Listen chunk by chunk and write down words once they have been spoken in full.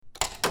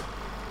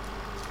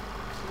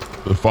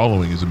The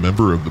following is a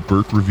member of the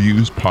Burke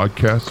Reviews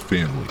podcast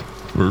family.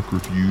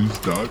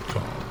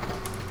 BurkeReviews.com.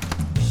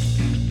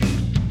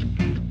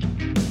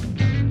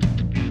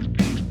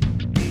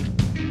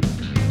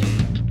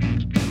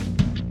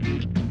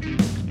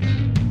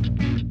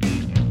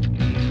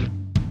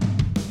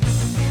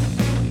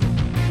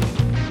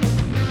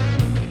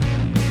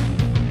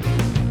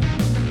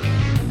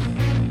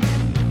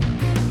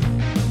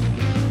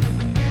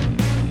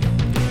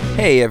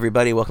 Hey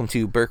everybody, welcome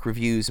to Burke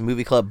Reviews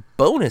Movie Club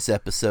bonus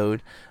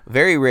episode.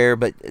 Very rare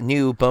but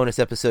new bonus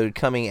episode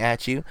coming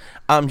at you.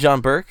 I'm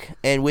John Burke,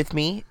 and with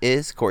me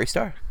is Corey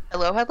Starr.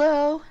 Hello,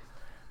 hello.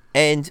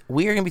 And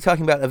we are going to be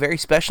talking about a very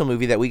special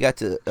movie that we got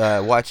to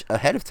watch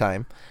ahead of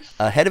time,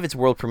 ahead of its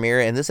world premiere,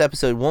 and this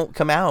episode won't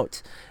come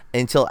out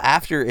until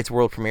after its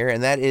world premiere,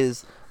 and that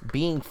is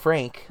Being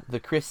Frank, the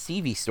Chris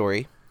Seavey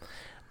story.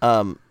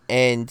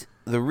 And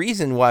the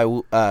reason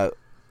why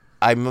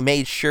I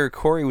made sure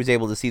Corey was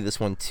able to see this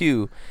one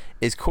too,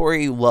 is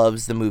Corey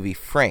loves the movie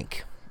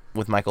Frank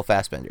with Michael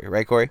Fassbender,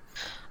 right, Corey?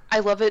 I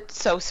love it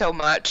so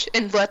much.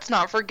 And let's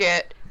not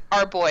forget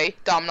our boy,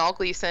 Domhnall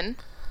Gleeson,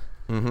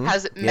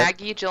 has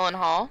Maggie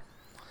Gyllenhaal.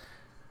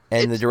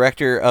 And the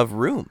director of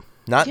Room.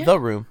 Not Yeah. The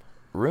Room,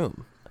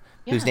 Room.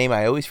 Yeah. Whose name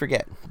I always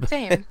forget.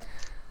 Same.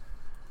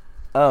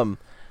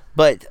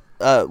 But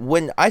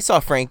when I saw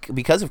Frank,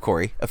 because of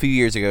Corey, a few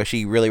years ago,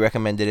 she really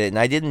recommended it, and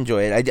I did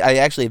enjoy it. I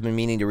actually have been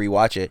meaning to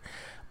rewatch it,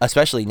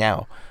 especially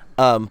now.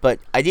 But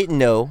I didn't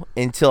know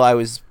until I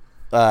was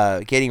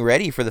getting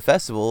ready for the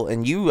festival,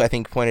 and you, I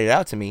think, pointed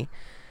out to me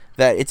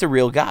that it's a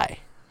real guy.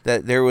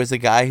 That there was a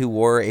guy who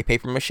wore a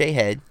papier-mâché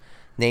head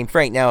named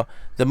Frank. Now,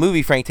 the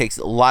movie Frank takes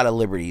a lot of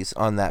liberties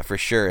on that for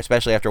sure,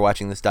 especially after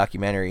watching this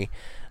documentary.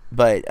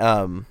 But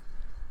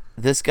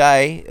this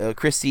guy,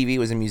 Chris Seavey,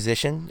 was a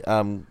musician,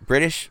 a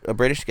British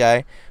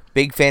guy,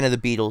 big fan of the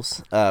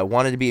Beatles,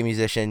 wanted to be a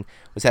musician,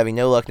 was having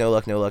no luck. You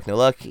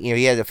know,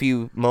 he had a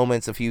few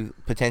moments, a few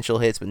potential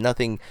hits, but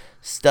nothing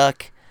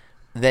stuck.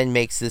 Then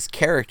makes this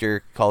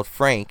character called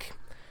Frank,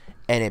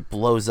 and it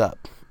blows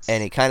up,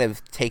 and it kind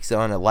of takes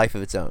on a life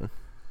of its own.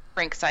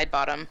 Frank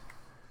Sidebottom.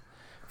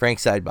 Frank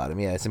Sidebottom,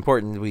 yeah, it's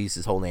important we use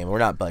his whole name. We're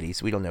not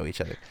buddies. We don't know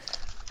each other.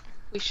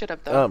 We should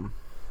have, though.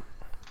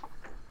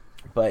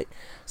 But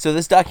so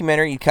this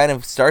documentary kind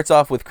of starts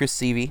off with Chris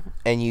Seavey,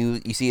 and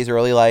you see his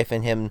early life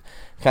and him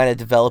kind of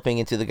developing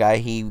into the guy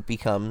he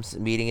becomes,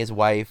 meeting his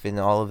wife and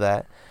all of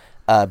that,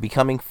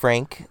 becoming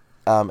Frank,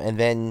 and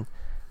then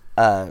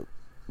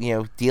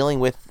dealing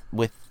with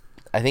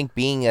I think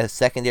being a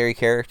secondary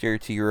character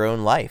to your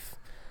own life,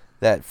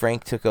 that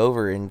Frank took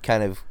over and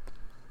kind of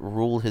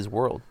ruled his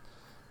world.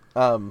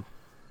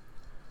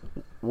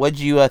 What'd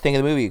you think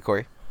of the movie,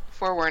 Corey?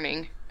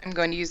 Forewarning, I'm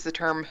going to use the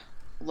term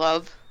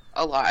love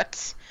a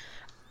lot.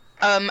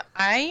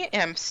 I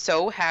am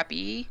so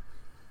happy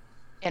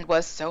and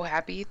was so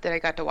happy that I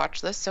got to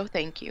watch this, so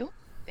thank you.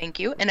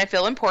 And I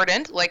feel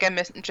important, like I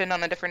mentioned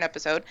on a different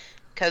episode,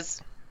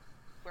 because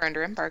we're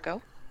under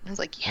embargo. I was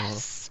like,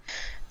 yes.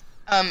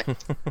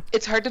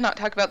 It's hard to not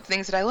talk about the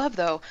things that I love,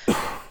 though.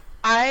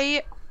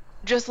 I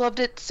just loved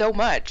it so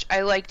much.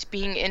 I liked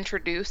being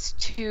introduced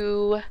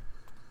to...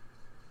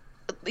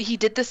 He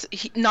did this,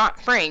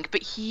 not Frank,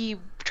 but he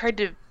tried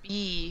to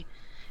be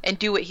and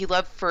do what he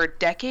loved for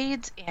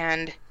decades,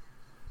 and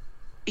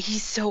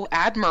he's so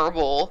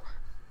admirable,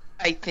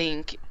 I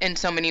think, in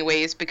so many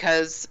ways,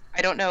 because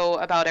I don't know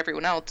about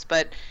everyone else,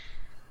 but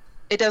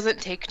it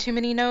doesn't take too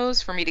many no's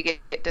for me to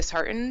get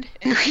disheartened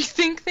and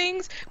rethink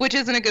things, which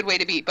isn't a good way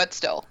to be, but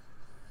still.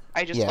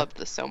 I just loved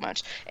this so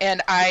much.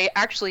 And I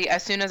actually,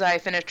 as soon as I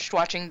finished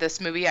watching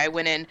this movie, I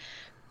went in,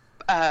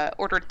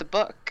 ordered the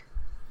book.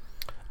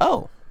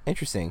 Oh,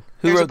 interesting.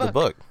 Who wrote the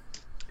book?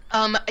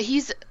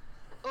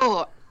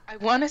 I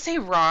want to say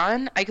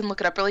Ron. I can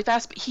look it up really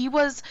fast, but he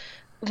was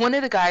one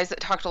of the guys that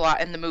talked a lot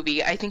in the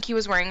movie. I think he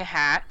was wearing a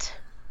hat,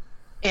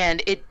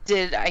 and it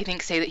did, I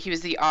think, say that he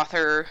was the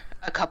author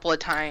a couple of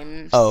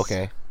times. Oh,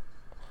 okay.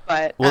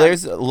 But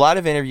there's a lot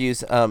of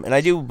interviews, and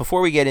I do,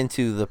 before we get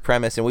into the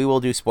premise, and we will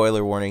do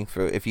spoiler warning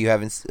for if you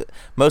haven't,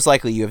 most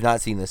likely you have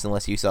not seen this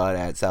unless you saw it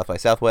at South by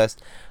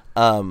Southwest.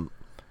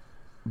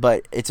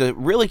 But it's a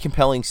really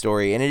compelling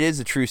story, and it is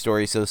a true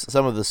story, so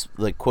some of the,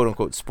 like,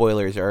 quote-unquote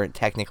spoilers aren't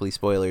technically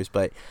spoilers,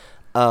 but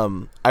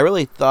I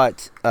really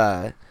thought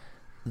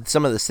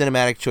some of the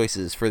cinematic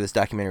choices for this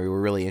documentary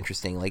were really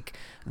interesting. Like,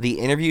 the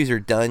interviews are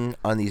done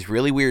on these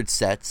really weird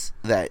sets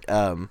that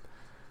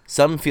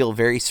some feel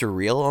very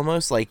surreal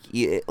almost. Like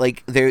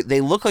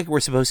they look like we're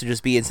supposed to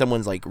just be in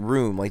someone's, like,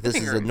 room. Like, this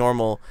is a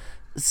normal...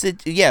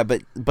 Yeah,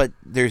 but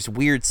there's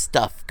weird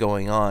stuff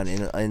going on,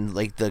 and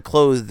like the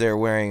clothes they're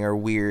wearing are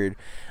weird,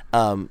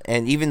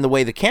 and even the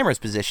way the camera's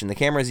positioned. The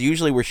cameras,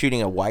 usually we're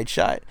shooting a wide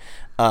shot,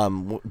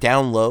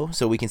 down low,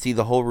 so we can see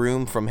the whole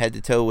room from head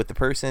to toe with the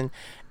person,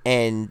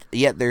 and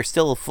yet they're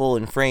still full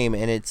in frame,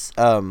 and it's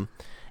a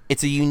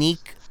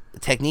unique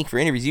technique for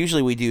interviews.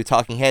 Usually we do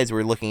talking heads,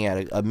 we're looking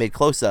at a mid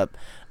close up,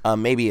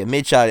 maybe a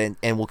mid shot,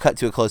 and we'll cut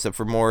to a close up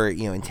for more,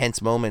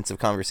 intense moments of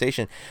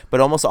conversation.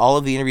 But almost all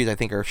of the interviews, I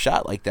think, are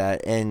shot like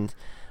that, and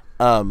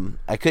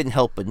I couldn't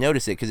help but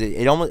notice it because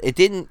it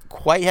didn't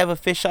quite have a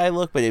fisheye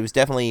look, but it was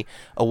definitely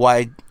a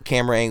wide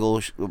camera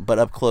angle, but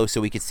up close,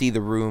 so we could see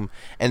the room.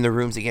 And the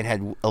rooms again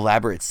had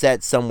elaborate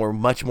sets. Some were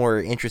much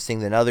more interesting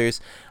than others.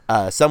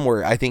 Some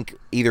were, I think,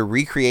 either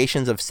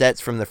recreations of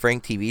sets from the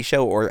Frank TV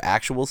show or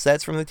actual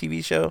sets from the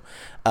TV show.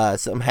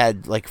 Some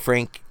had like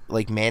Frank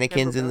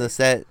mannequins in the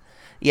set.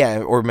 Yeah,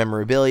 or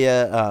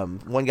memorabilia.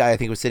 One guy I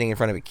think was sitting in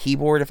front of a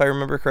keyboard, if I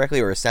remember correctly,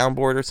 or a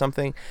soundboard or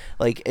something.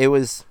 Like it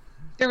was.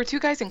 There were two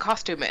guys in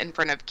costume in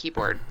front of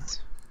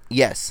keyboards.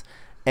 Yes,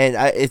 and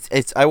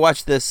I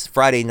watched this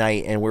Friday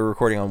night, and we're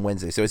recording on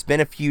Wednesday, so it's been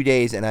a few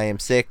days, and I am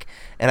sick,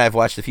 and I've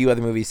watched a few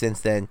other movies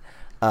since then.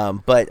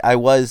 But I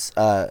was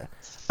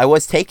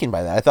taken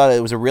by that. I thought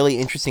it was a really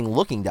interesting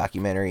looking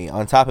documentary.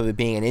 On top of it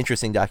being an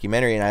interesting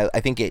documentary, and I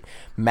think it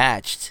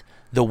matched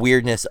the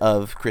weirdness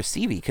of Chris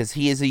Seavey because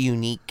he is a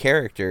unique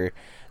character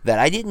that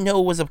I didn't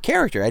know was a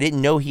character. I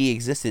didn't know he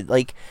existed.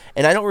 Like,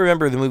 and I don't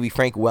remember the movie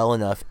Frank well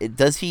enough.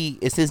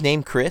 Is his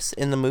name Chris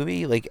in the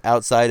movie? Like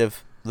outside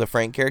of the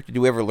Frank character,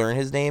 do we ever learn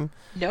his name?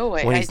 No,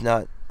 he's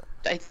not.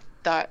 I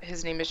thought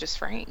his name is just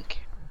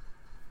Frank.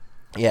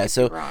 Yeah,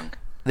 so wrong.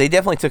 They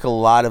definitely took a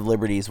lot of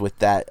liberties with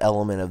that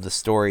element of the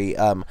story.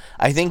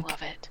 I think.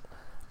 Love it.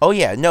 Oh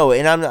yeah, no,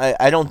 and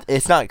I don't.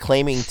 It's not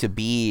claiming to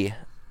be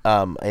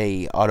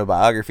a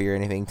autobiography or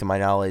anything, to my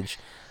knowledge.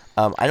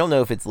 I don't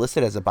know if it's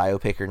listed as a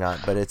biopic or not,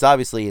 but it's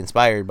obviously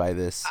inspired by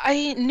this.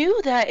 I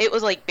knew that it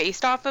was like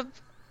based off of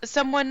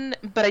someone,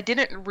 but I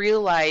didn't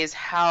realize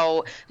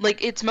how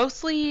it's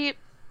mostly.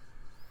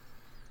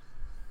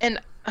 And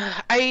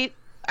I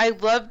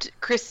loved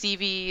Chris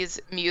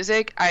Seavey's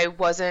music. I'm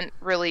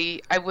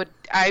definitely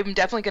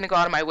going to go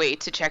out of my way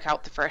to check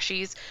out the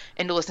Freshies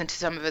and to listen to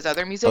some of his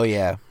other music. Oh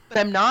yeah. But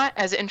I'm not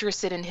as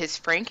interested in his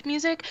Frank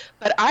music,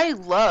 but I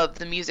love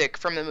the music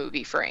from the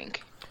movie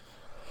Frank.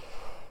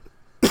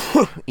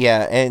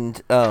 Yeah,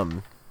 and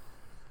I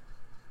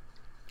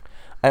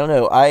don't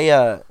know.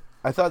 I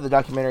thought the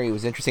documentary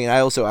was interesting, and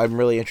I'm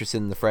really interested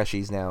in the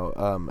Freshies now.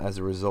 As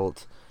a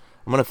result,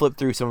 I'm gonna flip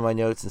through some of my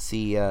notes and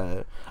see.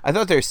 I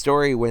thought their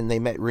story when they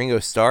met Ringo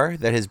Starr,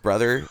 that his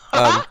brother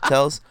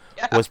tells,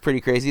 was pretty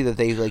crazy. That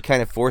they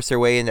kind of forced their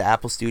way into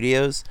Apple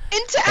Studios.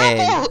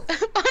 Apple.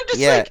 I'm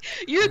just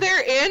you're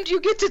there and you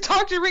get to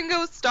talk to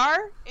Ringo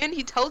Starr, and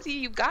he tells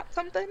you got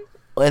something.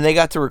 And they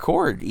got to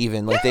record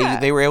even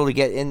they were able to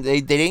get in. They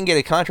didn't get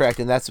a contract,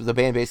 and that's the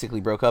band basically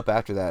broke up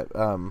after that.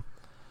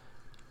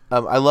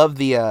 I love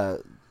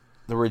the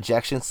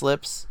rejection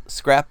slips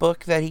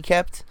scrapbook that he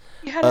kept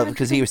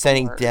because he was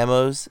sending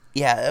demos.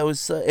 Yeah, it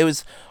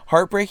was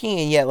heartbreaking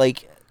and yet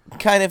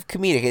kind of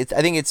comedic.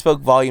 I think it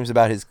spoke volumes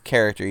about his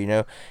character,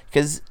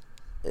 because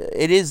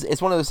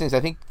it's one of those things. I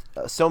think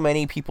so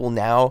many people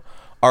now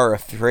are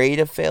afraid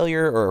of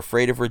failure or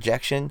afraid of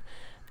rejection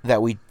that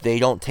they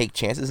don't take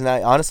chances. And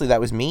honestly, that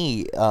was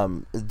me.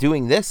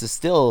 Doing this is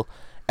still,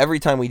 every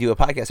time we do a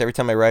podcast, every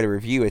time I write a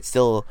review, it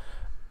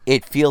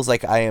feels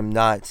like I am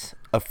not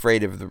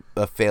afraid of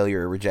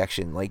failure or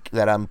rejection, like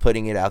that I'm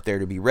putting it out there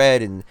to be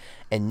read and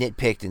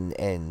nitpicked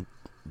and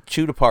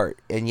chewed apart.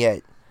 And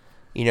yet,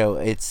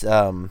 it's,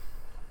 I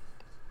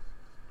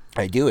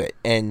do it.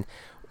 And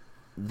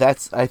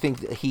I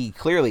think he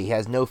clearly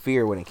has no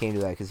fear when it came to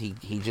that, because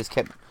he just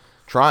kept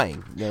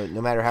trying. No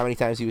matter how many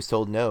times he was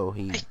told no,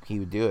 he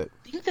would do it.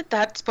 I think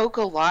that spoke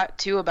a lot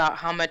too about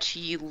how much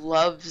he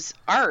loves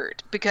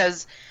art,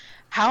 because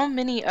how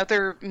many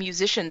other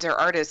musicians or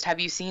artists have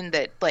you seen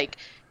that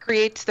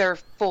creates their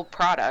full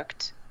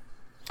product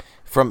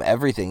from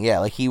everything?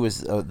 Yeah, he was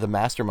the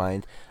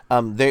mastermind.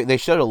 They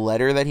showed a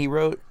letter that he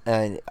wrote,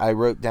 and I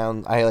wrote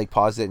down, I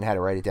paused it and had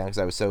to write it down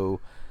because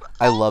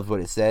I loved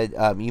what it said.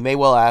 You may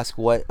well ask,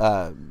 what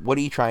are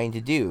you trying to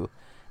do?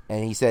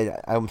 And he said,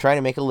 I'm trying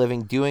to make a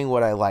living doing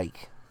what I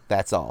like.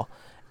 That's all.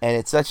 And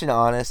it's such an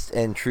honest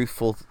and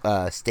truthful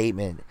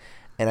statement.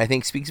 And I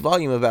think speaks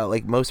volume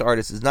about most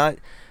artists. Is not,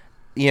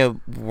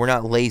 we're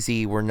not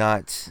lazy. We're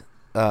not,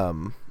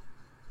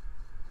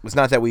 it's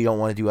not that we don't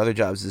want to do other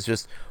jobs. It's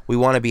just we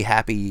want to be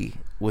happy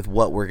with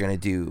what we're going to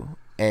do.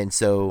 And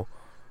so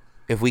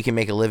if we can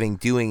make a living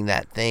doing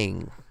that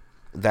thing,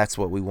 that's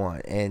what we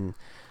want. And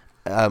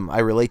I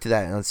relate to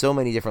that on so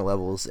many different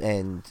levels,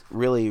 and it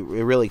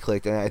really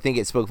clicked, and I think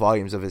it spoke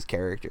volumes of his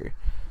character.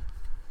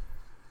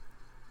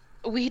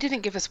 We didn't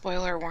give a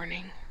spoiler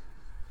warning.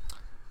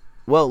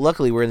 Well,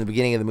 luckily we're in the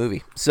beginning of the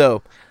movie,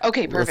 so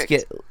okay,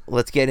 perfect.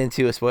 Let's get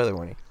into a spoiler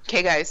warning.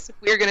 Okay, guys,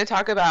 we are going to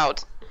talk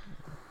about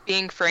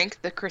Being Frank,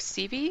 the Chris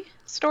Seavey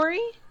story,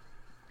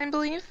 I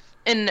believe,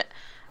 in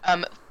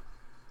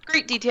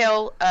great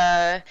detail.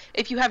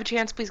 If you have a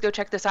chance, please go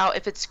check this out.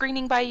 If it's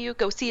screening by you,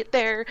 go see it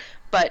there.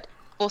 But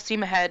full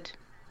steam ahead.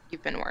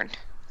 You've been warned.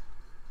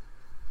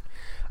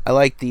 I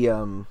like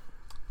the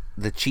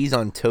cheese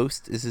on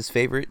toast is his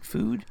favorite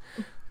food,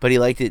 but he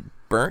liked it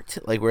burnt,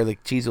 where the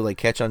cheese would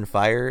catch on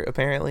fire.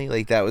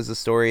 Apparently, that was a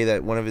story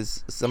that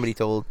somebody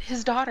told.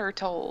 His daughter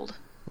told.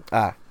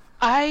 Ah.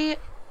 I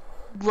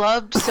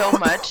loved so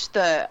much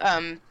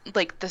the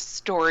the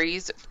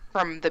stories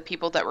from the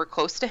people that were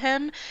close to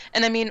him.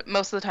 And I mean,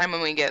 most of the time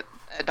when we get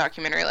a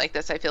documentary like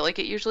this. I feel like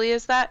it usually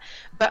is that,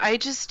 but I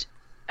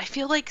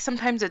feel like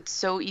sometimes it's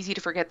so easy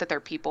to forget that they're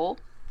people.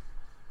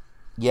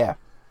 Yeah.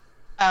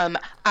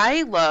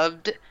 I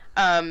loved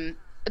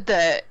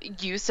the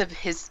use of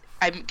his,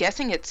 I'm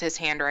guessing it's his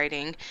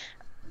handwriting.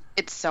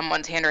 It's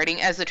someone's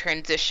handwriting as a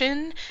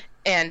transition,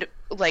 and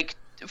like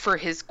for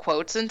his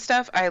quotes and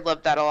stuff. I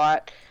loved that a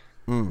lot.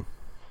 And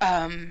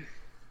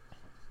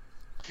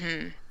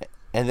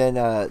then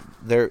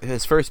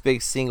his first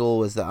big single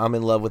was the "I'm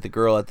in Love with the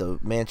Girl" at the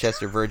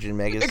Manchester Virgin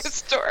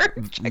Megastore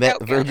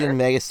Virgin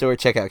Megastore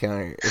checkout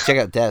counter, or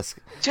checkout desk.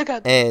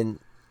 And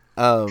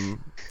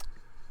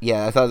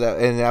yeah, I thought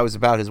that was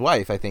about his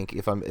wife. I think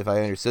if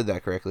I understood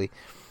that correctly.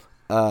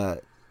 I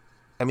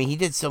mean, he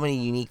did so many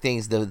unique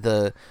things.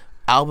 The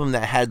album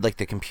that had like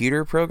the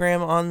computer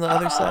program on the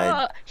other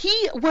side.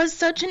 He was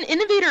such an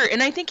innovator,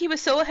 and I think he was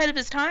so ahead of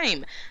his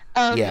time.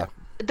 Yeah.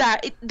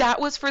 That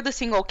was for the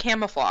single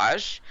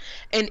Camouflage,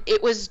 and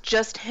it was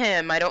just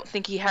him. I don't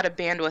think he had a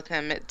band with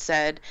him, it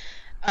said.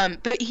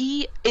 But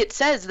it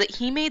says that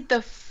he made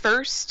the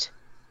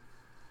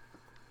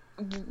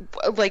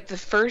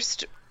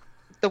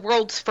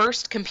world's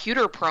first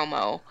computer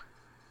promo.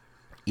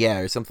 Yeah,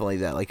 or something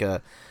like that, like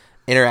a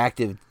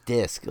interactive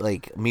disc,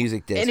 like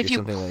music disc. And if or you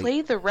something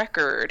play the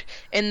record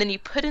and then you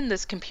put in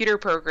this computer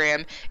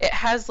program, it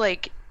has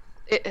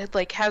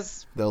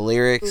has the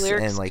lyrics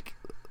and like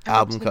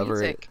album cover.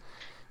 Music.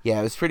 Yeah,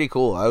 it was pretty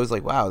cool. I was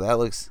like, wow, that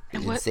looks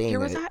insane. What year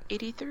was that?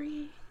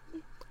 83?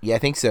 Yeah, I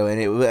think so. And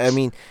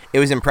it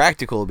was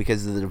impractical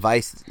because of the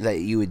device that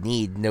you would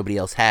need, nobody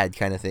else had,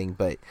 kind of thing.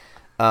 But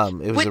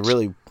it was a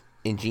really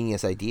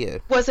ingenious idea.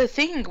 Was a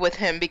thing with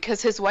him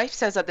because his wife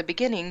says at the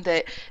beginning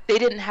that they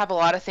didn't have a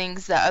lot of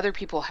things that other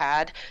people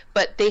had,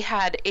 but they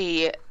had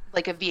a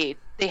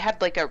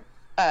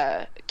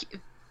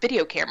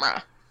video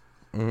camera.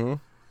 Mm-hmm.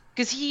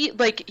 Because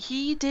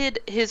he did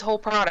his whole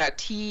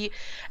product. I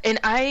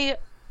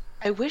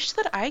wish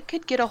that I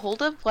could get a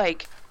hold of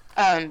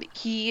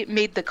he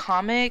made the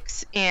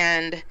comics,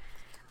 and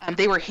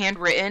they were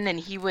handwritten, and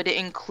he would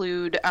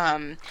include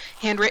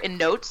handwritten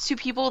notes to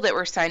people that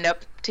were signed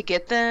up to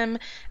get them.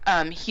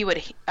 He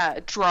would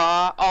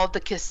draw all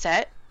the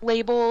cassette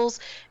labels,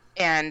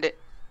 and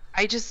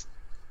I just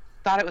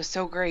thought it was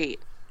so great.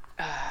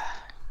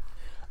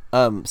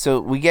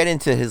 So we get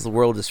into his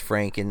world as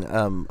Frank, and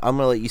I'm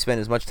gonna let you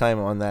spend as much time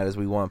on that as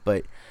we want,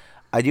 but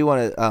I do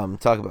want to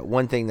talk about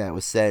one thing that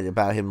was said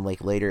about him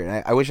like later,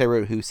 and I wish I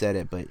wrote who said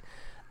it, but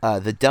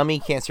the dummy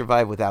can't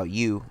survive without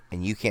you,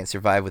 and you can't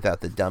survive without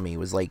the dummy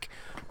was like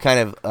kind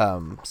of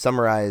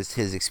summarized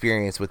his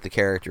experience with the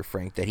character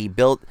Frank, that he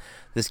built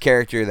this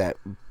character that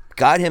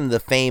got him the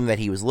fame that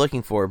he was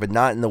looking for, but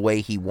not in the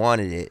way he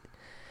wanted it.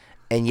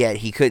 And yet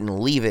he couldn't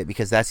leave it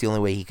because that's the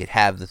only way he could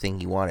have the thing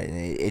he wanted. And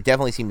it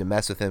definitely seemed to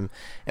mess with him.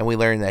 And we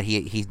learned that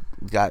he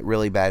got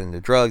really bad into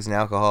drugs and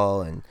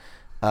alcohol, and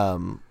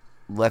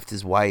left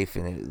his wife.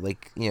 And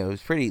it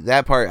was pretty,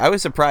 that part, I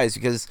was surprised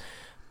because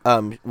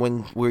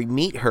when we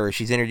meet her,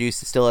 she's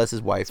introduced still as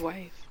his wife.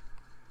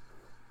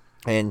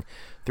 And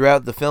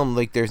throughout the film,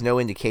 like, there's no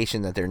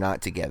indication that they're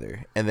not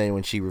together. And then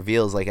when she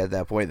reveals, like, at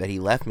that point that he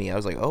left me, I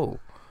was like, oh,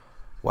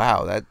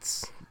 wow,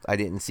 I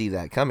didn't see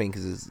that coming,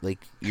 because it's like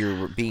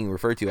you're being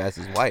referred to as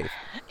his wife.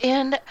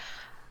 And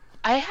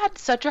I had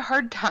such a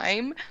hard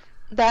time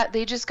that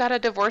they just got a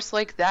divorce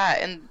like that.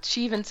 And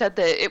she even said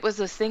that it was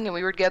this thing, and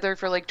we were together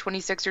for like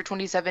 26 or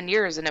 27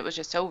 years, and it was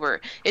just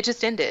over. It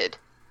just ended.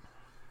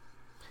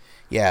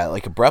 Yeah,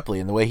 like abruptly,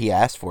 and the way he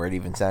asked for it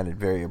even sounded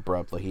very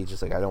abrupt. Like he's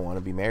just like, I don't want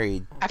to be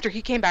married. After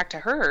he came back to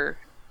her.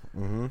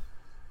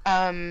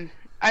 Mm-hmm.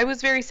 I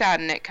was very sad,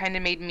 and it kind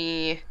of made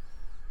me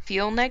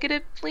feel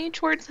negatively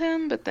towards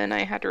him, but then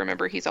I had to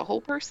remember he's a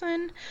whole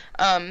person.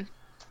 But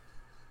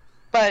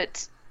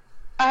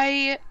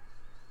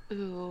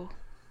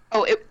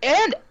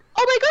oh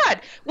my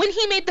god, when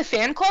he made the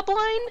fan club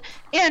line,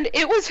 and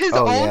it was his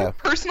own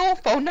personal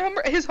phone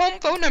number, his home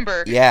phone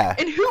number. Yeah.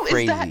 And who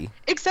is that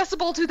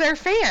accessible to their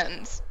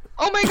fans?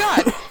 Oh my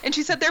god. And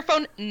she said their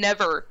phone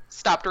never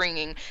stopped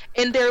ringing.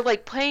 And they're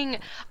like playing,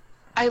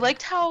 I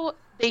liked how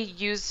they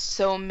used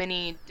so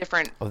many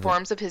different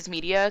forms of his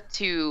media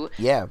to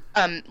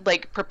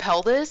like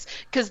propel this,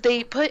 because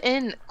they put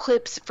in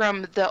clips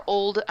from the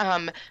old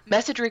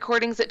message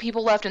recordings that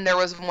people left, and there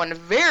was one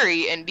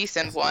very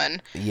indecent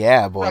one.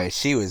 Yeah, boy,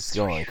 she was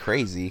going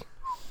crazy.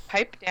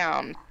 Pipe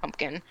down,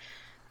 pumpkin.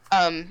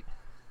 And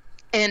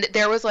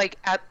there was like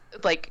at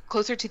like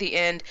closer to the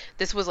end,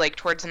 this was like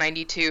towards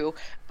 92,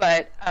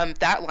 but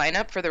that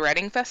lineup for the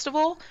Reading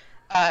Festival,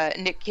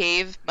 Nick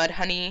Cave,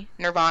 Mudhoney,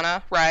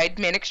 Nirvana, Ride,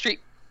 Manic Street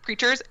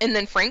Preachers, and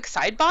then Frank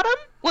Sidebottom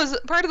was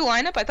part of the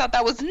lineup. I thought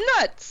that was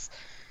nuts.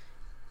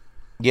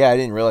 Yeah, I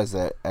didn't realize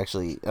that,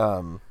 actually.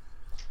 I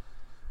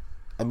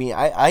mean,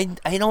 I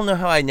don't know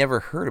how I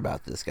never heard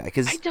about this guy,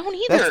 because I don't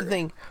either. That's the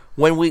thing.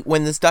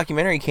 When this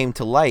documentary came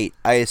to light,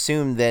 I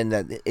assumed then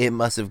that it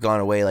must have gone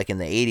away like in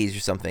the 80s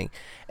or something.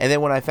 And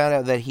then when I found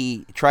out that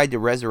he tried to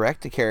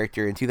resurrect a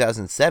character in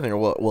 2007,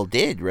 or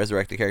did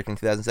resurrect a character in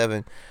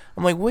 2007,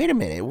 I'm like, wait a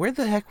minute, where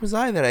the heck was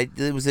I?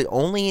 Was it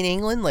only in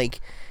England?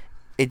 Like,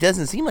 it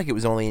doesn't seem like it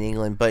was only in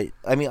England, but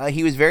I mean,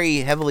 he was very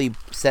heavily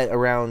set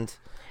around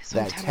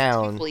that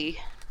town.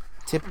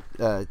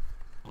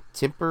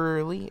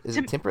 Timperley? Is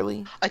it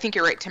Timperley? I think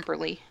you're right,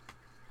 Timperley.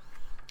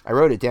 I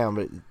wrote it down,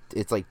 but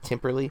it's like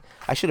Timperley.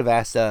 I should have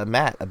asked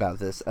Matt about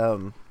this.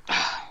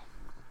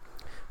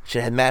 Should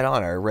have had Matt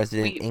on, our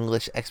resident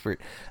English expert.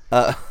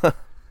 But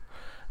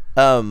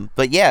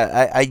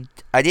yeah,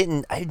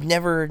 I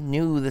never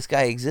knew this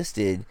guy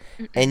existed,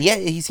 and yet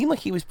he seemed like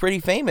he was pretty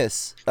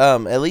famous.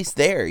 At least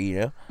there, you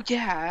know.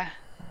 Yeah.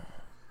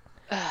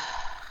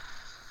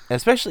 And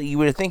especially, you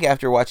would think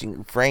after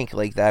watching Frank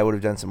like that, I would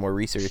have done some more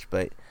research,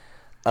 but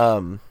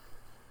I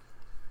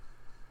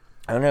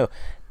don't know.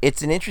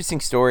 It's an interesting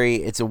story.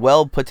 It's a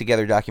well put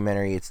together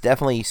documentary. It's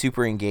definitely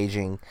super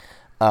engaging.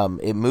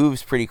 It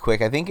moves pretty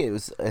quick. I think it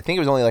was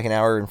only like an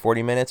hour and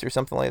 40 minutes or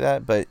something like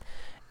that, but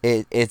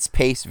it's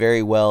paced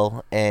very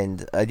well.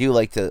 And I do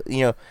like to,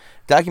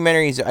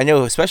 documentaries, I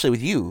know, especially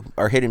with you,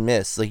 are hit and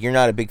miss. Like, you're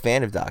not a big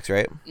fan of docs,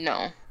 right?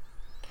 No.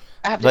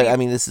 I have to But be I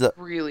mean, this is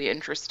really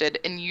interested,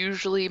 and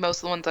usually most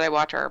of the ones that I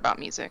watch are about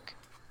music.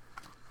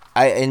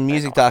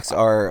 Music docs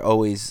are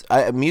always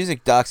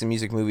music docs and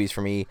music movies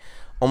for me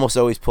almost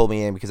always pull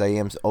me in because I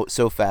am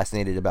so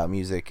fascinated about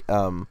music.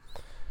 But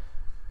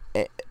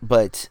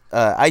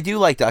I do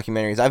like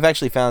documentaries. I've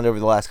actually found over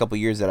the last couple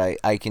of years that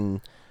I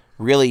can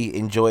really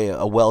enjoy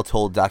a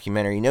well-told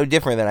documentary. No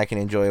different than I can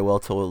enjoy a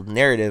well-told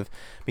narrative,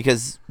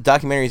 because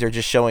documentaries are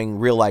just showing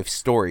real-life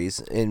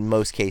stories in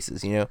most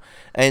cases,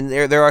 And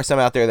there are some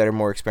out there that are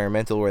more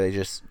experimental where they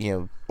just,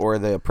 or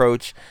the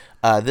approach.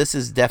 This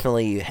is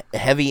definitely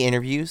heavy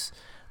interviews.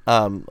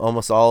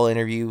 Almost all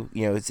interview,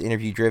 it's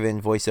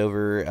interview-driven,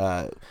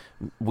 voiceover.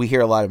 We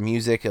hear a lot of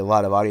music, a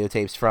lot of audio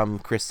tapes from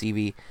Chris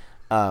Stevie.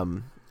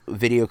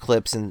 Video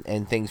clips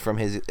and things from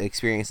his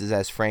experiences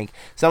as Frank.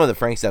 Some of the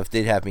Frank stuff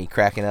did have me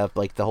cracking up,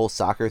 like the whole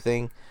soccer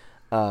thing.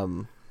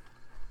 The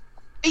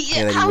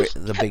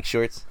big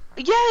shorts.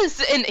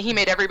 Yes, and he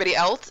made everybody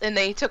else, and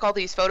they took all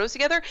these photos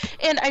together.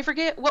 And I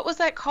forget, what was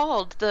that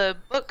called? The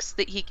books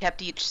that he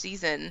kept each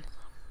season.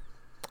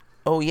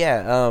 Oh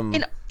yeah.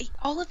 And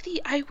all of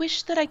I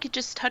wish that I could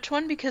just touch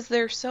one because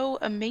they're so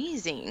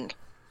amazing.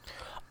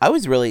 I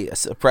was really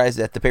surprised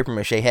at the paper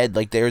mache head.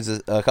 Like, there's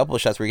a couple of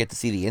shots where you get to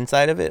see the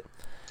inside of it.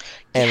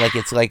 And like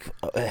it's like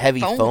heavy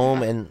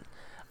foam, and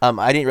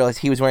I didn't realize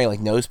he was wearing like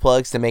nose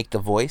plugs to make the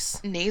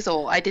voice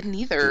nasal. I didn't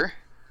either.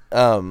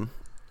 And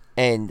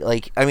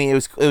like, I mean,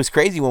 it was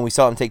crazy when we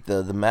saw him take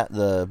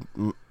the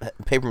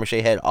paper mache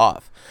head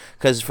off,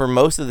 because for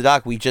most of the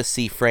doc we just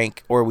see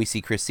Frank, or we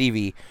see Chris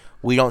Stevie.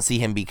 We don't see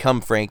him become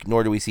Frank,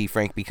 nor do we see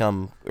Frank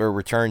become or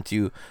return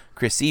to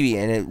Chris Stevie.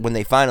 And when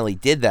they finally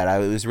did that,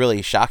 it was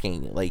really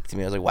shocking. Like, to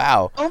me, I was like,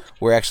 wow,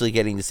 we're actually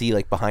getting to see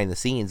like behind the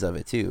scenes of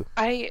it too.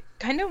 I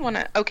kind of want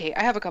to. Okay,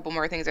 I have a couple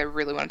more things I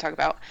really want to talk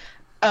about.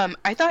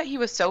 I thought he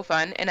was so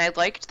fun, and I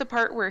liked the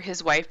part where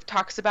his wife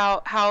talks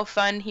about how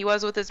fun he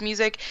was with his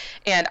music.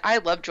 And I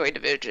love Joy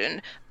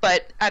Division,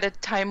 but at a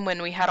time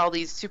when we had all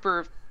these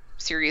super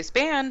serious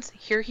bands,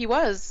 here he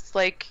was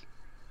like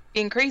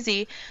being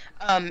crazy.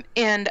 And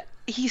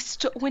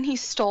when he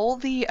stole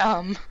the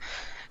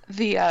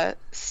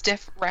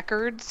Stiff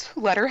Records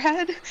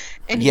letterhead,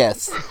 and he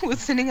was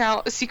sending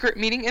out secret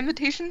meeting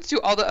invitations to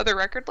all the other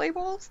record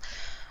labels.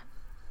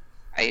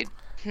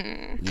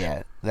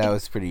 Yeah, that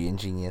was pretty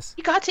ingenious.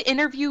 He got to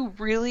interview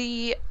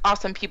really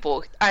awesome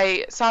people.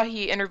 I saw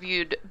he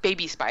interviewed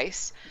Baby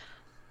Spice.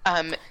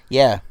 Emma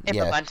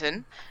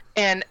Bunton.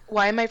 And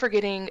why am I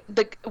forgetting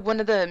one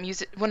of the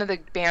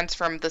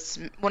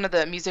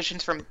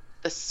musicians from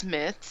the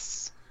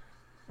Smiths?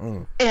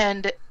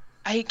 And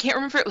I can't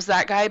remember if it was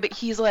that guy, but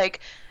he's like,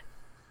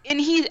 and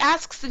he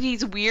asks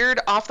these weird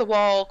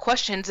off-the-wall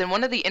questions, and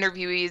one of the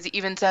interviewees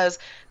even says,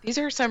 these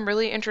are some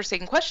really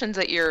interesting questions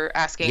that you're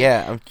asking.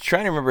 Yeah, I'm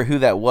trying to remember who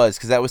that was,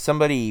 because that was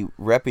somebody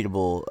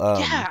reputable.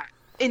 Yeah,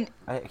 and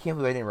I can't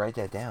believe I didn't write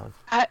that down.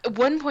 At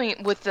one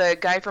point with the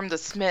guy from the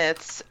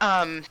Smiths,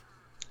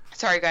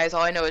 sorry guys,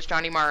 all I know is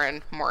Johnny Marr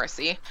and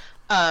Morrissey,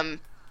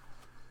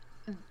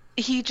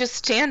 he just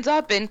stands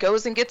up and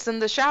goes and gets in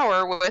the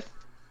shower with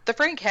the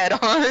Frank head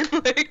on,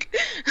 like,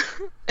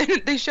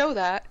 and they show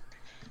that.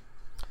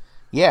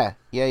 Yeah,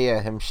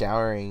 him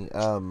showering.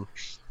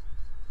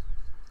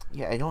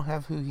 Yeah, I don't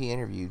have who he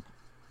interviewed.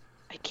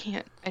 I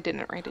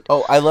didn't write it.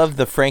 Oh, I love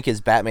the Frank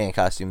as Batman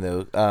costume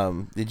though.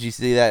 Did you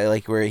see that?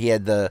 Like, where he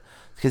had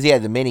because he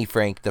had the mini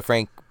Frank, the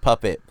Frank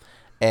puppet,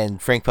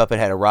 and Frank puppet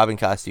had a Robin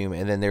costume,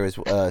 and then there was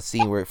a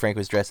scene where Frank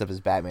was dressed up as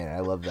Batman. I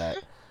love that.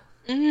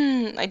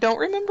 I don't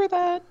remember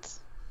that.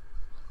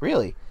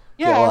 Really?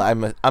 Yeah.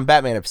 Well, I'm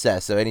Batman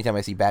obsessed, so anytime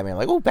I see Batman, I'm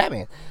like, oh,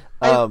 Batman.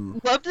 I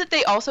love that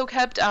they also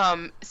kept,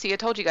 see, I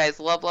told you guys,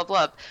 love.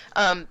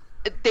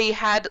 They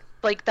had,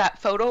 like,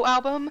 that photo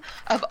album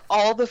of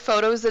all the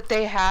photos that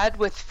they had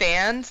with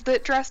fans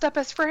that dressed up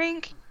as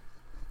Frank.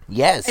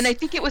 Yes. And I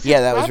think it was his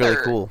brother. Was really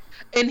cool.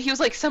 And he was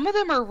like, some of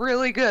them are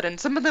really good, and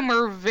some of them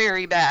are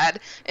very bad.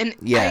 And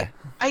yeah.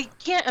 I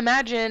can't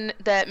imagine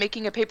that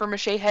making a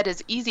papier-mâché head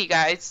is easy,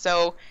 guys,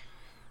 so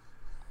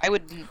I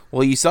would.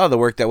 Well, you saw the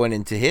work that went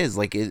into his.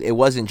 Like, it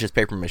wasn't just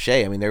paper mache.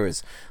 I mean, there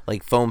was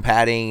like foam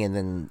padding, and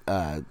then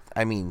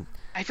I mean,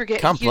 I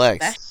forget.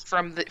 complex. He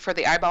used mesh for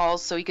the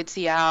eyeballs so he could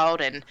see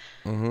out, and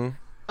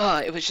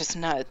it was just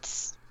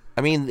nuts.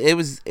 I mean, it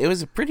was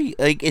a pretty,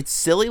 like, it's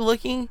silly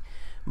looking,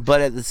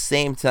 but at the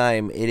same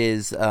time, it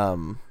is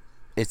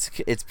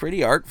it's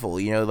pretty artful.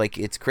 You know, like,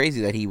 it's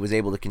crazy that he was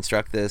able to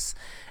construct this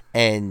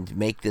and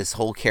make this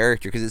whole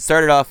character, because it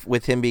started off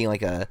with him being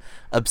like a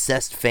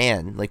obsessed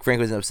fan. Like,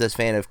 Frank was an obsessed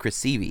fan of Chris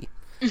Seavey.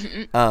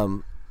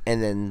 And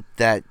then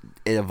that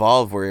it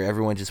evolved where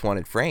everyone just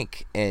wanted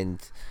Frank, and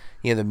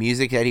you know, the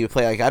music that he would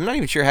play, like, I'm not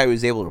even sure how he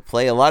was able to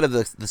play. A lot of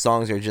the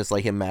songs are just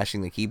like him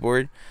mashing the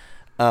keyboard.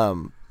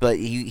 But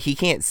he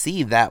can't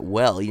see that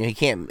well. You know,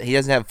 he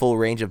doesn't have full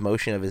range of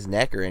motion of his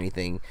neck or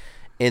anything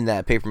in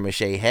that paper mache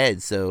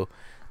head. So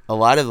a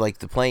lot of like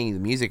the playing the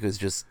music was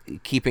just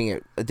keeping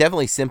it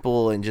definitely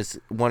simple and just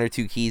one or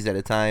two keys at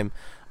a time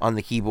on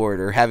the keyboard,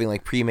 or having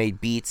like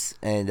pre-made beats.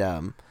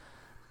 And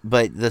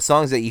but the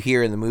songs that you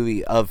hear in the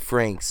movie of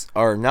Frank's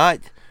are not,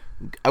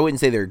 I wouldn't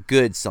say they're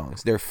good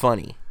songs. They're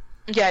funny.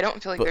 Yeah, I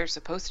don't feel like they're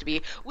supposed to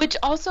be. Which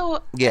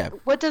also, yeah.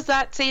 What does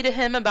that say to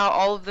him about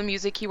all of the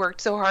music he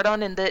worked so hard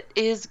on and that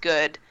is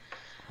good?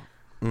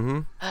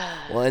 Well,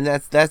 and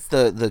that's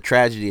the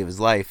tragedy of his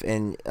life.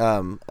 And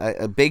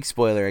a big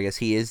spoiler, I guess,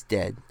 he is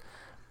dead.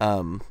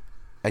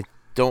 I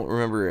don't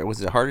remember. Was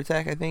it a heart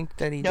attack? I think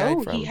that he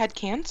died from. No, he had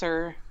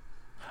cancer.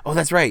 Oh,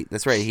 that's right.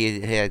 That's right.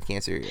 He had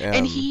cancer.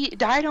 And he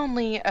died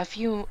only a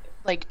few,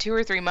 like 2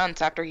 or 3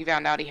 months after he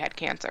found out he had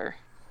cancer.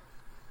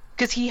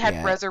 Because he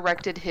had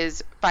resurrected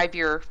his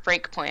 5-year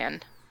Frank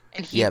plan,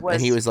 and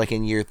he was like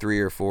in year 3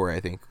 or 4,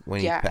 I think, when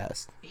he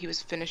passed. He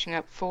was finishing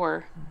up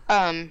 4,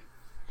 and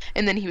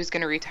then he was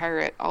going to retire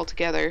it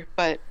altogether.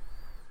 But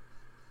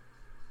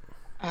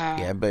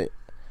but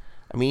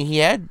I mean,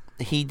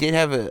 he did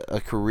have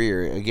a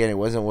career. Again, it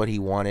wasn't what he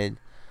wanted,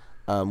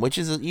 which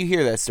is, you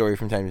hear that story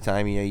from time to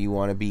time. You know, you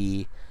want to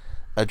be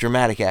a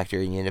dramatic actor,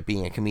 and you end up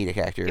being a comedic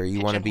actor, or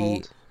you want to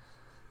be.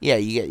 Yeah,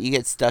 you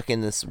get stuck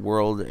in this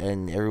world,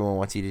 and everyone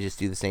wants you to just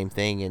do the same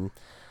thing,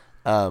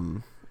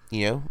 and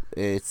you know,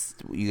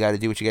 you got to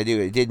do what you got to do.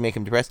 It did make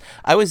him depressed.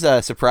 I was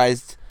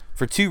surprised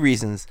for 2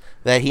 reasons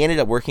that he ended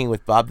up working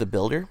with Bob the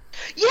Builder.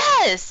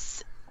 Yes.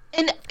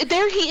 And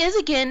there he is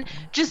again,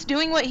 just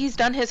doing what he's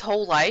done his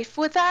whole life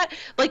with that.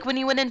 Like when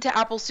he went into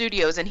Apple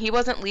Studios and he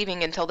wasn't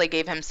leaving until they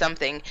gave him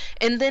something.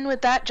 And then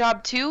with that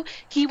job too,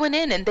 he went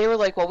in and they were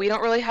like, well, we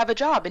don't really have a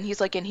job. And he's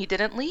like, and he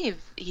didn't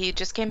leave. He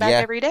just came back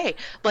every day.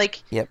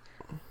 Like, yep.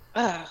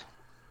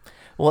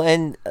 Well,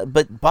 and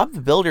but Bob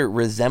the Builder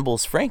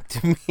resembles Frank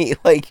to me,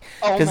 like,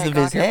 because of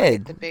his head,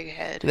 right, the big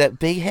head, that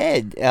big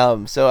head.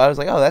 So I was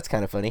like, oh, that's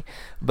kind of funny,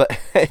 but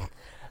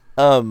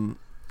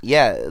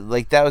yeah,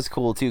 like that was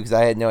cool too, because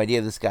I had no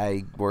idea this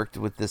guy worked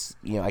with this,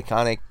 you know,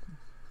 iconic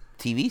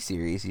TV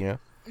series, you know.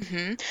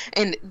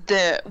 And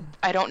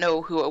I don't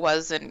know who it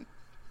was in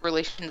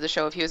relation to the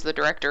show, if he was the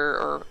director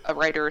or a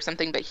writer or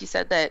something, but he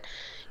said that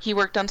he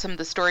worked on some of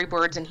the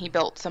storyboards and he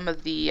built some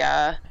of the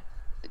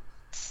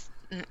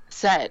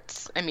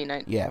sets. I mean,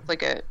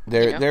 like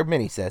they're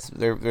mini sets.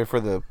 They're for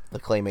the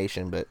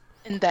claymation, but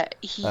and that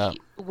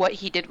what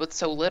he did with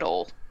so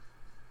little.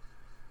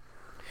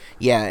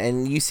 Yeah,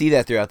 and you see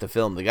that throughout the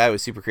film. The guy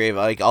was super creative.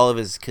 Like all of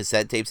his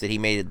cassette tapes that he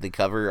made the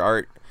cover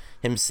art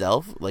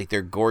himself, like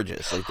they're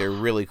gorgeous. Like they're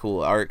really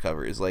cool art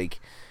covers. Like,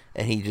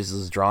 and he just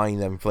was drawing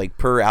them like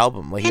per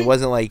album. Like it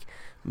wasn't like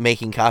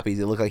making copies.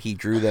 It looked like he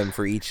drew them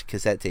for each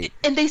cassette tape.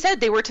 And they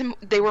said they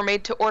were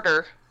made to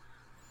order.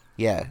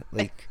 Yeah,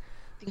 like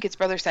I think his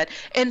brother said.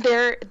 And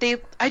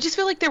I just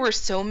feel like there were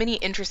so many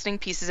interesting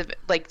pieces of,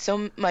 like,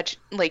 so much,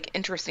 like,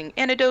 interesting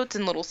anecdotes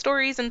and little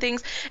stories and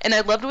things. And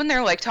I loved when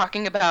they're, like,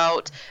 talking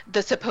about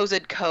the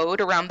supposed code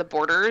around the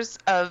borders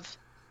of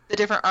the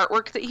different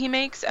artwork that he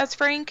makes as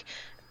Frank.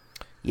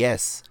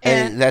 Yes,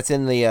 and that's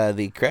in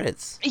the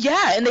credits.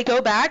 Yeah, and they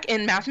go back,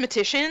 and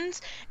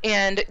mathematicians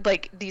and,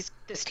 like, this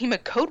team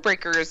of code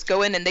breakers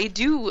go in, and they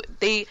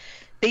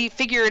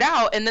figure it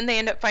out, and then they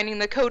end up finding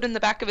the code in the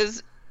back of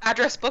his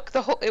address book.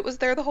 It was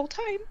there the whole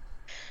time.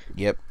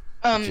 Yep.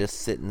 Just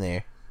sitting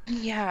there.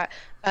 Yeah.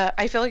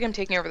 I feel like I'm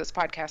taking over this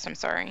podcast. I'm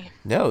sorry.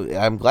 No,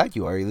 I'm glad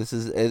you are. This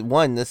is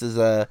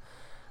a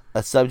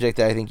subject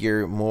that I think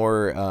you're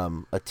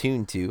more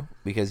attuned to,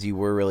 because you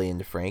were really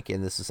into Frank,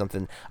 and this is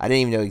something I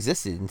didn't even know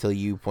existed until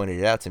you pointed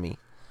it out to me.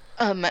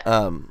 And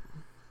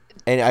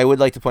I would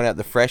like to point out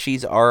the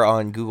Freshies are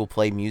on Google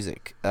Play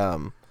Music,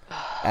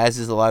 as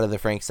is a lot of the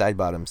Frank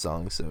Sidebottom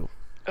songs. So.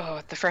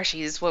 Oh, the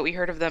Freshies, what we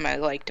heard of them, I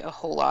liked a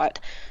whole lot.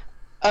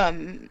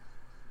 The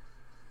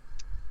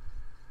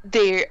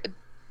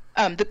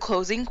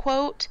closing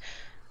quote,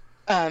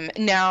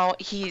 now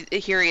here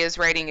he is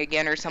writing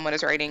again, or someone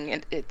is writing,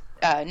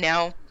 and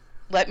now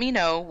let me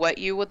know what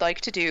you would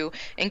like to do,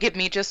 and give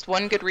me just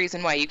one good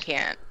reason why you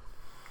can't.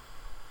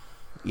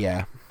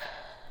 Yeah.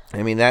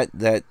 I mean,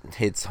 that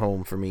hits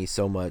home for me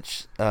so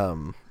much.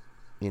 You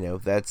know,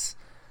 that's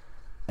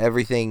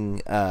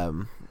everything,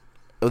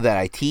 that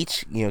I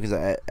teach, you know,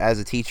 because as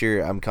a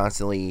teacher, I'm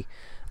constantly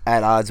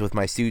at odds with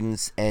my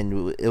students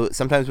and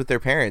sometimes with their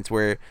parents,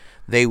 where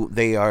they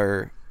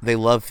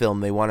love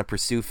film, they want to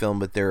pursue film,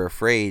 but they're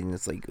afraid, and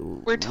it's like,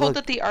 we're told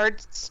that the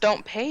arts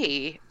don't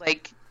pay.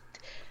 Like,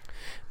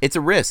 it's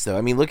a risk, though.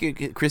 I mean, look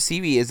at Chris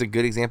Seavey is a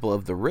good example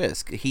of the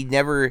risk. He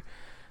never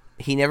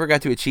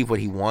got to achieve what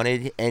he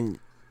wanted, and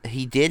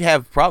he did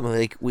have problems.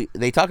 Like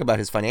they talk about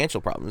his financial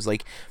problems.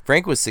 Like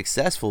Frank was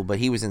successful, but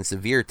he was in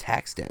severe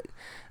tax debt.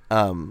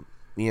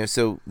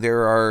 So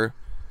there are.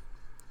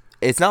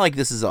 It's not like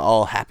this is an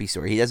all happy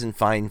story. He doesn't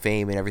find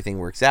fame and everything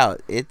works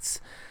out. It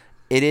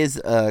is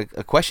a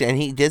question, and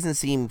he doesn't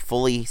seem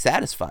fully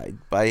satisfied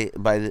by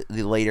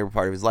the later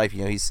part of his life.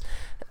 He's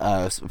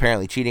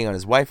apparently cheating on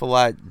his wife a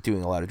lot,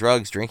 doing a lot of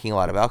drugs, drinking a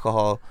lot of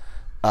alcohol,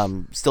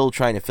 still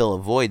trying to fill a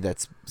void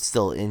that's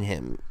still in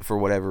him for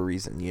whatever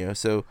reason.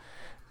 So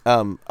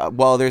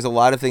while there's a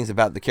lot of things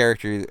about the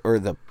character or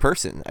the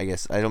person, I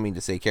guess I don't mean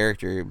to say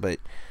character, but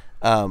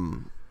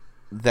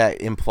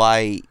that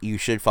imply you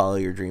should follow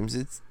your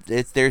dreams.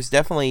 There's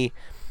definitely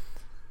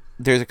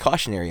a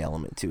cautionary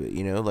element to it.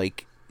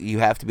 Like you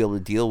have to be able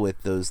to deal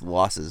with those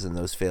losses and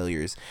those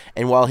failures.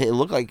 And while it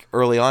looked like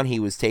early on he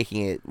was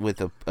taking it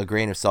with a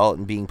grain of salt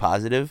and being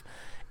positive,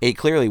 it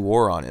clearly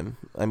wore on him.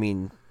 I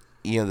mean,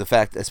 the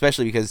fact,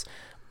 especially because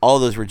all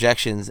those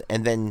rejections,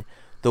 and then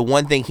the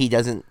one thing he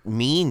doesn't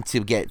mean to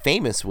get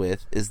famous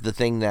with is the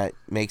thing that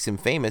makes him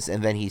famous,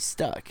 and then he's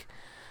stuck.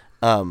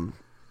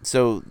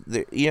 So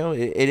there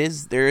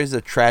is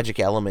a tragic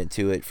element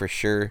to it for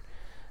sure.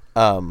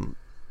 And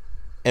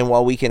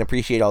while we can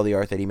appreciate all the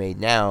art that he made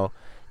now,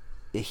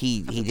 it's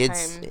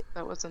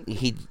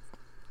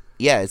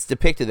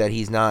depicted that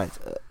he's not.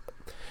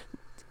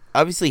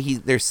 Obviously,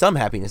 there's some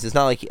happiness. It's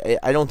not like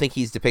I don't think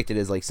he's depicted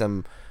as like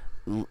some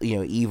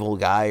evil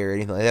guy or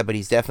anything like that. But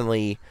he's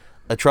definitely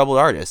a troubled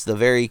artist. The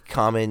very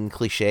common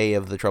cliche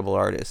of the troubled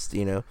artist.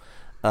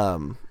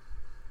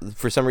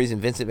 For some reason,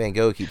 Vincent Van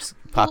Gogh keeps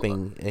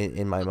popping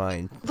in my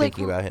mind,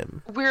 thinking about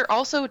him. We're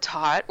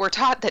taught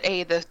that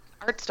A, the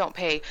arts don't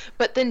pay,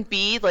 but then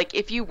B, like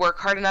if you work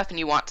hard enough and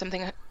you want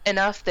something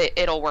enough, that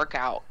it'll work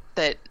out.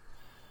 It's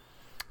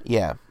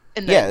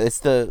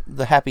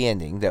the happy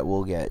ending that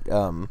we'll get.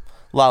 La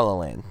La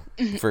Land,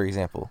 for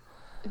example.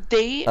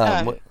 They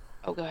go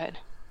ahead.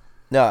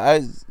 No,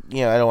 I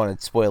don't want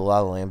to spoil La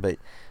La Land, but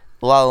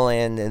La La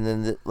Land, and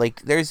then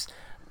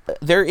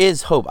there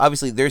is hope.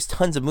 Obviously, there's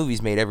tons of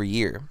movies made every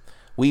year.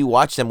 We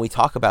watch them, we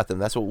talk about them.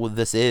 That's what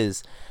this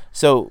is.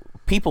 So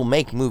people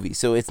make movies.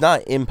 So it's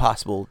not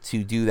impossible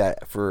to do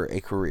that for a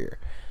career.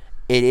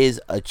 It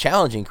is a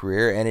challenging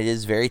career, and it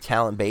is very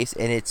talent-based,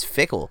 and it's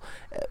fickle.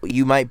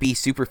 You might be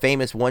super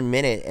famous 1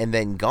 minute and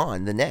then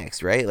gone the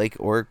next, right? Like,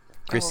 or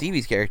Chris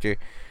Seavey's character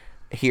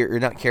here, or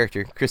not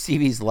character, Chris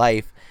Seavey's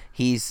life.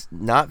 He's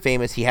not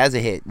famous. He has a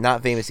hit,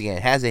 not famous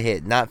again. Has a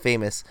hit, not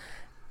famous.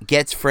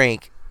 Gets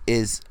Frank,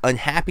 is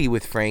unhappy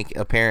with Frank,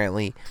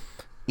 apparently.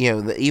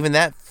 Even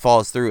that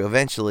falls through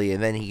eventually,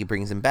 and then he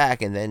brings him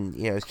back, and then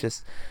it's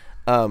just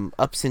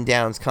ups and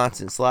downs,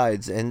 constant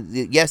slides. And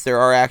yes, there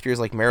are actors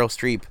like Meryl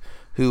Streep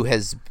who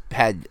has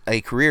had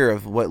a career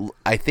of what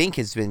I think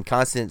has been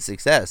constant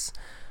success.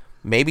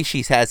 Maybe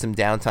she's had some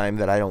downtime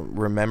that I don't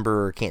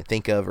remember or can't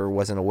think of or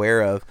wasn't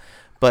aware of.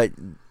 But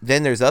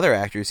then there's other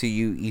actors who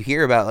you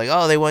hear about, like,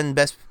 oh, they won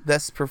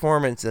best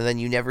performance, and then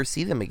you never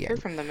see them again. Hear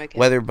from them again.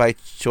 Whether by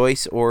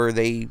choice or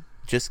they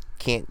just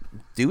can't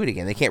do it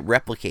again. They can't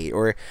replicate,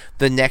 or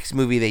the next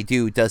movie they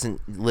do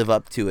doesn't live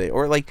up to it.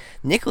 Or like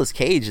Nicolas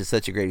Cage is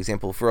such a great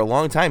example. For a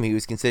long time, he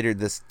was considered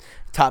this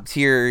top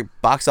tier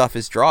box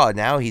office draw.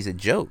 Now he's a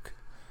joke.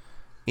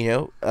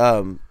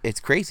 It's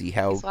crazy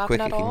how quick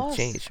it can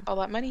change. All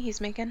that money he's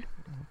making.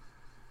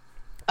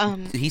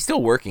 He's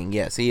still working.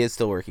 Yes, he is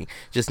still working.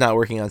 Just not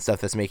working on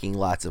stuff that's making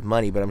lots of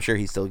money, but I'm sure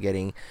he's still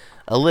getting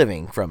a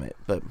living from it.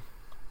 But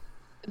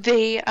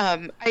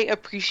I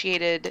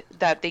appreciated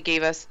that they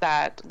gave us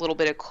that little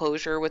bit of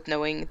closure with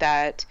knowing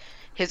that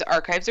his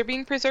archives are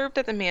being preserved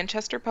at the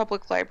Manchester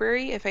Public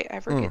Library, if I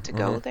ever get to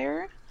go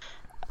there.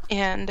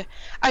 And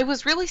I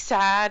was really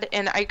sad,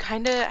 and I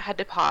kind of had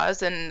to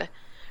pause and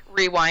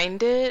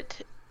rewind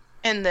it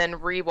and then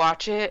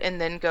rewatch it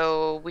and then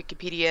go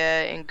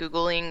Wikipedia and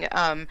Googling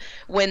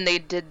when they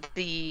did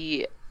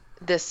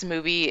this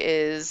movie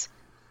is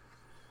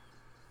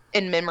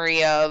in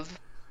memory of,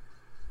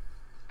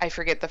 I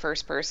forget the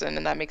first person,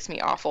 and that makes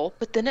me awful.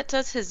 But then it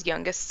says his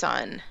youngest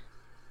son.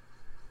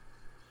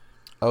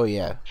 Oh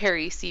yeah,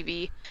 Harry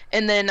Seavey.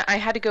 And then I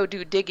had to go do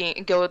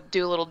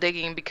a little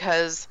digging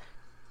because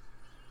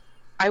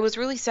I was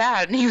really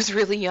sad and he was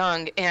really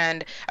young,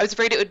 and I was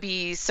afraid it would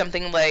be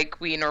something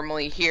like we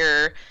normally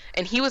hear.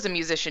 And he was a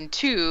musician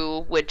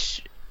too,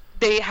 which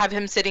they have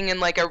him sitting in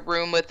like a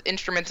room with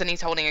instruments and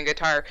he's holding a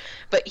guitar.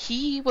 But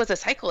he was a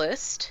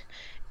cyclist,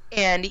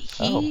 and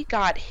he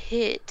got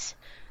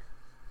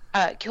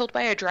killed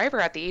by a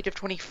driver at the age of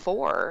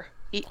 24.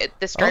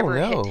 This driver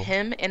hit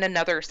him and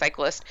another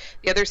cyclist.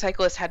 The other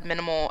cyclist had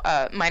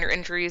minor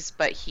injuries,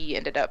 but he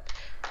ended up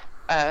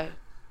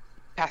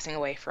passing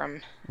away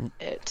from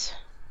it.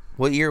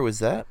 What year was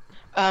that?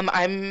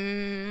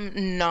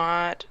 I'm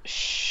not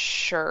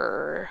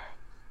sure.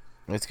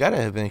 It's got to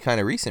have been kind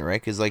of recent,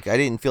 right? Because like I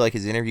didn't feel like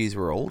his interviews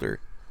were older.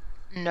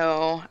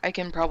 No, I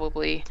can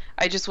probably.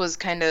 I just was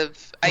kind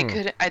of.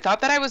 I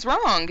thought that I was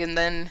wrong, and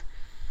then.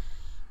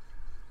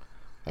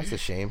 That's a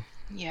shame.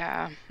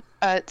 Yeah.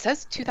 It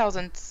says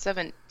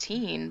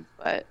 2017,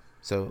 but.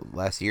 So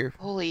last year.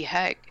 Holy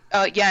heck.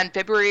 Yeah, in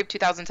February of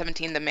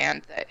 2017, the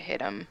man that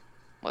hit him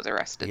was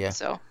arrested. Yeah.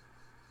 So.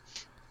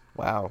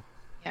 Wow.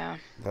 Yeah.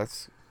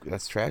 That's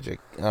tragic.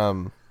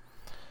 Man,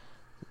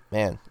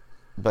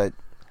 but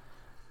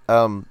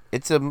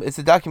it's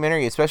a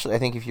documentary, especially I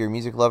think if you're a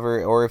music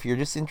lover or if you're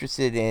just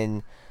interested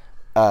in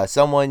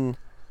someone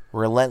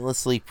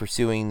relentlessly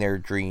pursuing their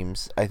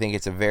dreams. I think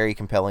it's a very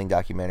compelling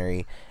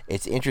documentary.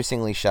 It's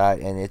interestingly shot,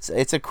 and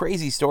it's a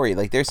crazy story.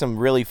 Like there's some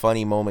really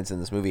funny moments in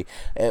this movie.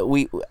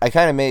 I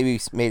kind of maybe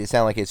made it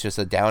sound like it's just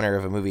a downer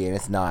of a movie, and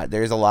it's not.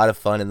 There's a lot of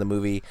fun in the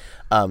movie.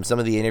 Some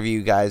of the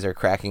interview guys are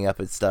cracking up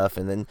at stuff,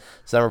 and then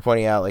some are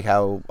pointing out like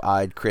how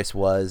odd Chris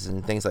was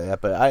and things like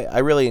that. But I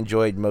really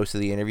enjoyed most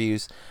of the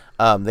interviews.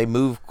 They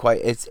move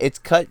quite. It's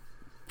cut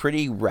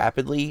pretty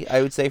rapidly,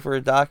 I would say, for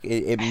a doc.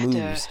 It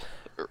moves.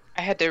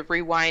 I had to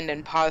rewind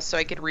and pause so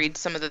I could read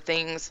some of the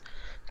things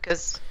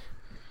because.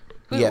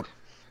 Yeah,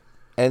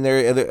 and there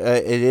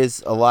it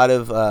is a lot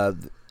of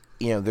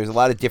there's a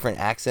lot of different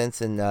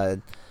accents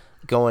and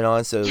going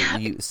on, so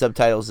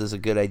subtitles is a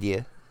good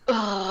idea.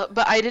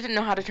 But I didn't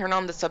know how to turn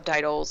on the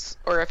subtitles,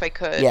 or if I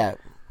could. Yeah,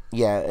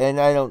 and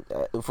I don't.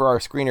 For our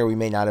screener, we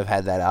may not have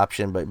had that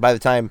option, but by the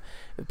time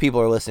people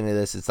are listening to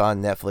this, it's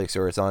on Netflix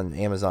or it's on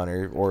Amazon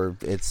or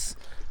it's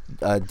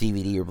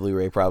DVD or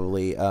Blu-ray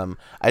probably.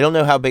 I don't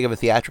know how big of a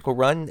theatrical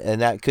run,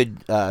 and that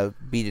could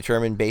be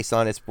determined based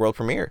on its world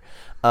premiere,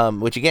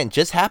 which again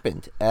just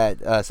happened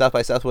at South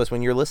by Southwest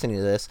when you're listening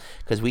to this,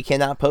 because we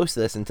cannot post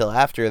this until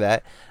after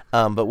that,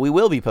 but we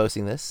will be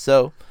posting this.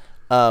 So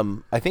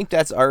I think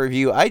that's our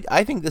review.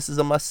 I think this is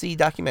a must-see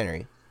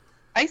documentary.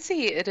 I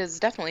see it is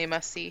definitely a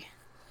must-see.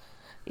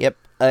 Yep,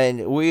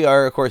 and we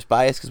are, of course,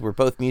 biased because we're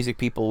both music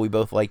people. We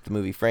both like the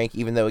movie Frank,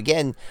 even though,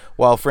 again,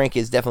 while Frank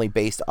is definitely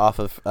based off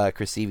of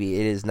Chris Seavey,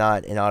 it is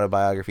not an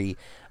autobiography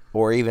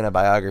or even a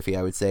biography,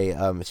 I would say.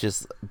 It's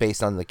just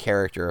based on the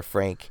character of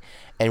Frank.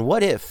 And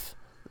what if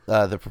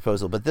the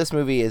proposal? But this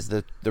movie is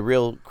the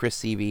real Chris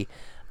Seavey.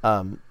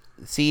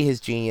 See his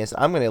genius.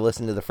 I'm going to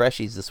listen to the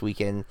Freshies this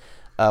weekend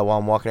while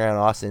I'm walking around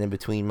Austin in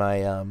between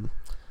my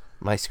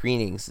my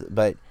screenings.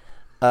 But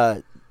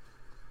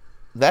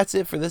that's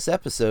it for this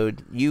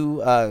episode.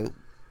 You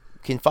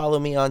can follow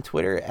me on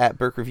Twitter at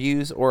Burke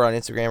Reviews or on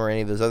Instagram or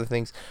any of those other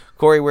things.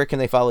 Corey, where can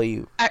they follow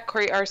you? At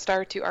Corey R.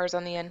 Star, 2 R's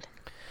on the end.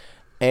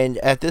 And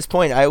at this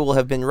point, I will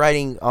have been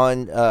writing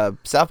on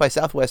South by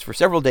Southwest for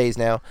several days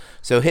now.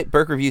 So hit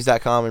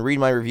BurkeReviews.com and read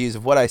my reviews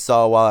of what I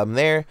saw while I'm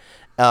there.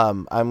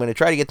 I'm going to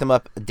try to get them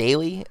up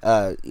daily,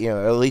 at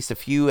least a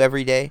few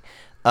every day.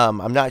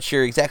 I'm not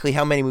sure exactly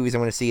how many movies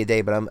I'm going to see a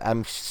day, but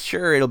I'm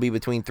sure it'll be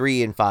between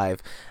 3 and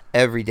 5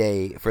 every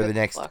day for the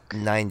next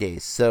 9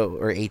 days,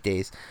 or 8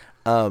 days.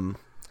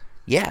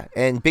 Yeah,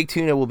 and Big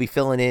Tuna will be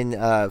filling in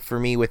for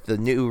me with the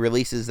new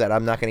releases that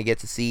I'm not going to get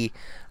to see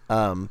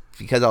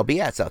because I'll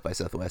be at South by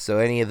Southwest. So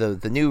any of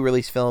the new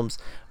release films,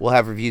 we'll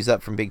have reviews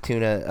up from Big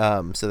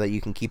Tuna so that you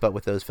can keep up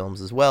with those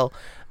films as well.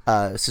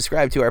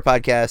 Subscribe to our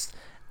podcast,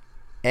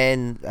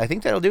 and I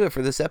think that'll do it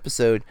for this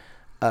episode.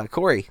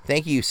 Corey,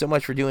 thank you so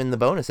much for doing the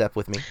bonus ep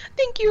with me.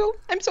 Thank you.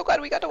 I'm so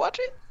glad we got to watch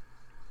it.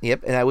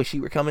 Yep, and I wish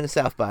you were coming to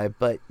South by,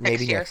 but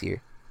maybe next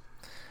year.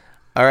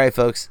 All right,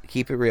 folks,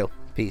 keep it real.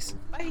 Peace.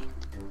 Bye.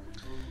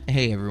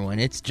 Hey, everyone,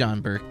 it's John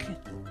Burke.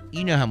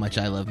 You know how much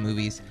I love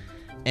movies,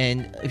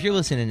 and if you're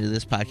listening to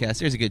this podcast,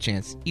 there's a good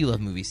chance you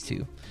love movies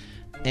too.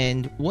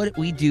 And what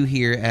we do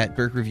here at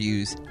Burke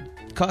Reviews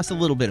costs a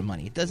little bit of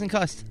money. It doesn't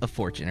cost a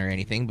fortune or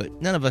anything,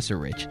 but none of us are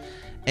rich,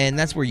 and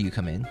that's where you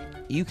come in.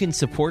 You can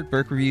support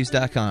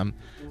BurkeReviews.com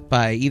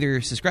by either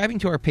subscribing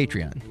to our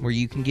Patreon, where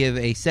you can give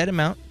a set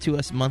amount to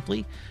us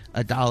monthly,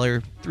 $1,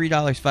 $3,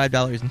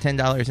 $5, and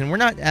 $10, and we're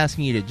not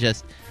asking you to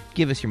just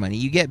give us your money.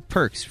 You get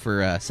perks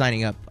for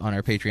signing up on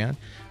our Patreon.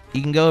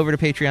 You can go over to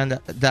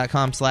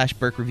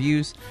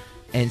patreon.com/BurkeReviews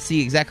and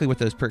see exactly what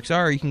those perks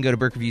are, or you can go to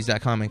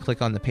BurkeReviews.com and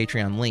click on the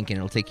Patreon link, and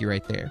it'll take you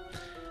right there.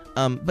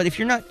 But if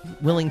you're not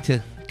willing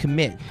to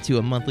commit to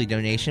a monthly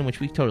donation, which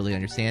we totally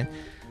understand,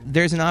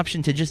 there's an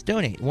option to just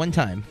donate one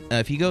time.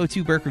 If you go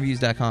to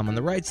BurkeReviews.com, on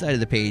the right side of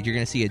the page, you're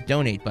going to see a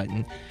donate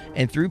button.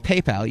 And through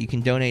PayPal, you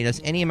can donate us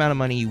any amount of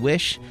money you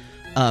wish.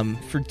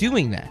 For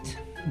doing that,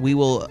 we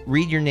will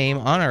read your name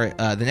on our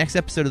the next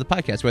episode of the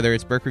podcast, whether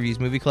it's Burke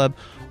Reviews Movie Club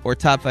or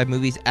Top 5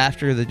 Movies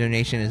after the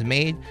donation is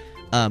made,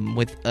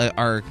 with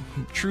our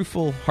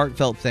truthful,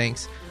 heartfelt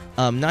thanks.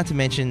 Not to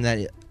mention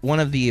that one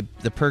of the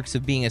perks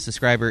of being a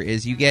subscriber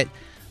is you get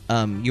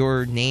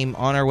your name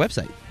on our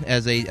website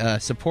as a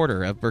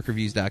supporter of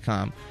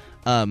BurkeReviews.com.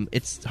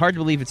 It's hard to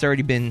believe it's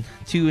already been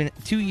 2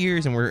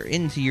 years, and we're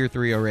into year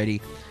 3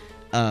 already.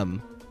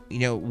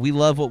 We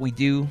love what we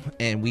do,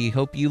 and we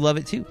hope you love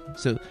it too.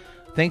 So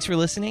thanks for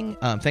listening.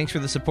 Thanks for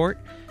the support,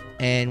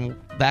 and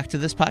back to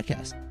this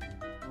podcast.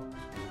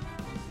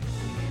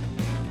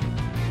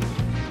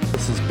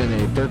 has been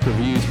a Burke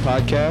Reviews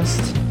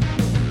podcast.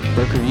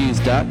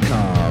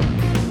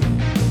 BurkeReviews.com.